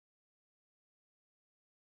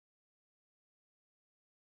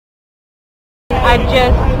I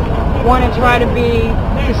just want to try to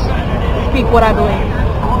speak what I believe.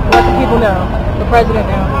 Let the people know, the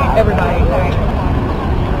president know, everybody.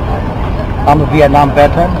 I'm a Vietnam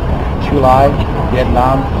veteran, Chu Lai,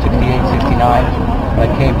 Vietnam, 68, 69.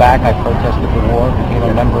 When I came back, I protested the war, became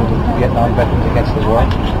a member of the Vietnam Veterans Against the War.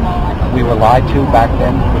 We were lied to back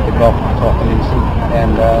then with the Gulf Talk Incident,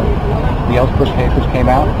 and the Ellsberg papers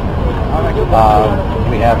came out.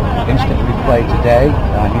 We have instant replay today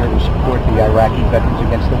here to support the Iraqi Veterans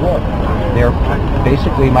Against the War. They're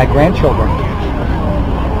basically my grandchildren.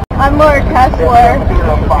 I'm Laura Kessler,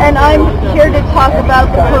 and I'm here to talk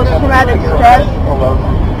about the post-traumatic stress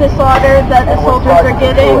disorder that the soldiers are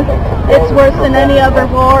getting. It's worse than any other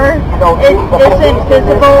war. It isn't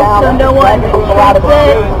visible, so no one treats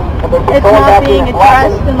it. It's not being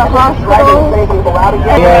addressed in the hospitals.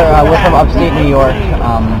 We're from upstate New York,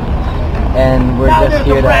 and we're just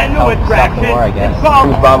here to help stop the war, I guess.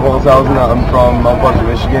 I'm Bob Holzhausen. I'm from Mount Pleasant,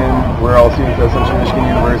 Michigan. We're all students at Central Michigan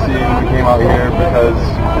University. We came out here because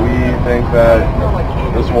we think that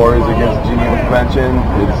this war is against the Geneva Convention.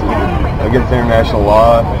 It's against international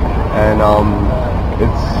law, and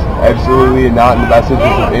it's absolutely not in the best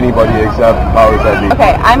interest of anybody except powers that be.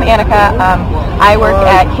 Okay, I'm Annika. I work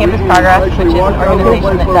at Campus Progress, which is an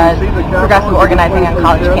organization that does progressive organizing on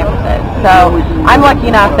college campuses. So I'm lucky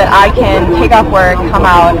enough that I can take off work, come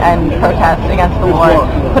out and protest against the war,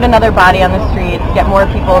 put another body on the streets, get more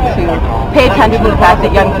people to pay attention to the fact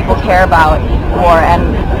that young people care about war and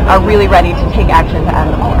are really ready to take action to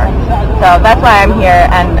end the war. So that's why I'm here,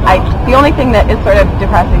 and the only thing that is sort of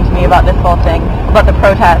depressing to me about this whole thing, about the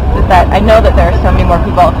protests, is that I know that there are so many more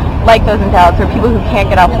people like those in Dallas, or people who can't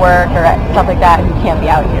get off work or stuff like that, who can't be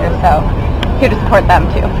out here. So here to support them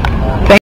too.